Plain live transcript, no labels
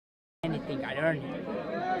think I earned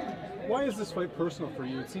it. Why is this fight personal for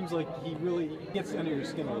you? It seems like he really gets under your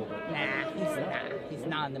skin a little bit. Nah, he's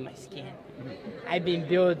not under my skin. I've been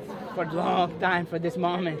built for a long time for this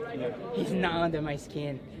moment. He's not under my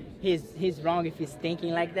skin. He's wrong if he's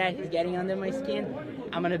thinking like that. He's getting under my skin.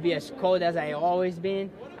 I'm gonna be as cold as I always been.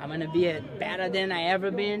 I'm gonna be better than I ever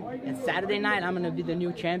been. And Saturday night, I'm gonna be the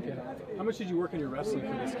new champion. How much did you work on your wrestling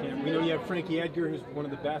for this camp? We know you have Frankie Edgar, who's one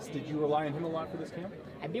of the best. Did you rely on him a lot for this camp?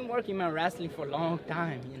 I've been working on wrestling for a long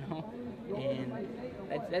time, you know. And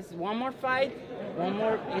that's one more fight,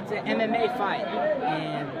 it's an MMA fight.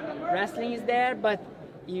 And wrestling is there, but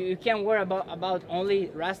you can't worry about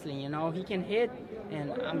only wrestling, you know. He can hit,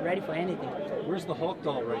 and I'm ready for anything. Where's the Hulk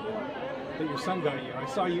doll right now that your son got you? I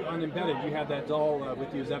saw you unembedded. You had that doll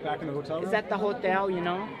with you. Is that back in the hotel room? It's at the hotel, you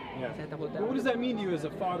know. Yeah. It's at the hotel. Well, what does that mean to you as a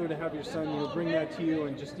father to have your son, bring that to you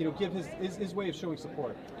and just, give his way of showing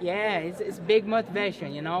support? Yeah, it's big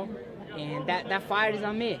motivation, you know. And that fight is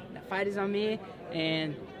on me. That fight is on me.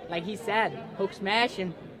 And like he said, hook smash,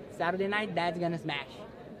 and Saturday night, Dad's gonna smash.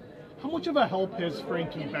 How much of a help has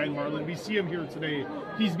Frankie been, Marlon? We see him here today.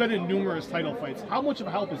 He's been in numerous title fights. How much of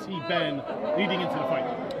a help has he been leading into the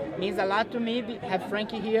fight? Means a lot to me to have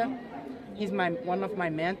Frankie here. He's one of my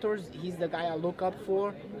mentors. He's the guy I look up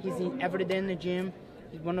for. He's every day in the gym.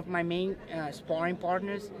 He's one of my main sparring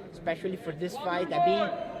partners, especially for this fight. I've been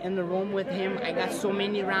in the room with him. I got so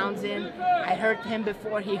many rounds in. I hurt him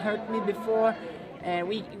before. He hurt me before. And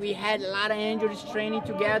we had a lot of injuries training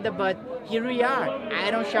together, but here we are.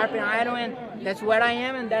 Idol sharpen idol, and that's where I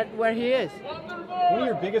am, and that's where he is. One of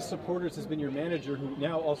your biggest supporters has been your manager, who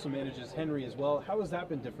now also manages Henry as well. How has that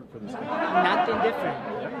been different for this guy? Nothing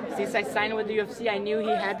different. Since I signed with the UFC, I knew he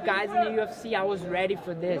had guys in the UFC. I was ready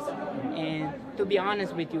for this. And to be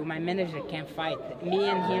honest with you, my manager can't fight. Me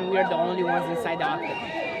and him, we're the only ones inside the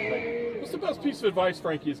octagon. What's the best piece of advice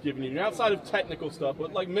Frankie has given you? Outside of technical stuff,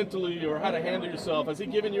 but like mentally or how to handle yourself, has he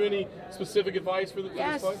given you any specific advice for this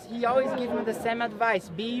fight? Yes, he always gives me the same advice.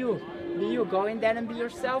 Be you. Be you. Go in there and be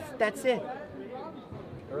yourself. That's it.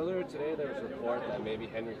 Earlier today, there was a report that maybe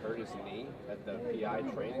Henry hurt his knee at the PI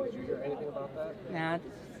training. Did you hear anything about that? Nah,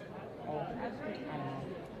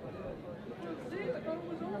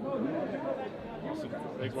 Awesome.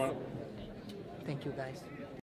 Thanks, Marlon. thank you, guys.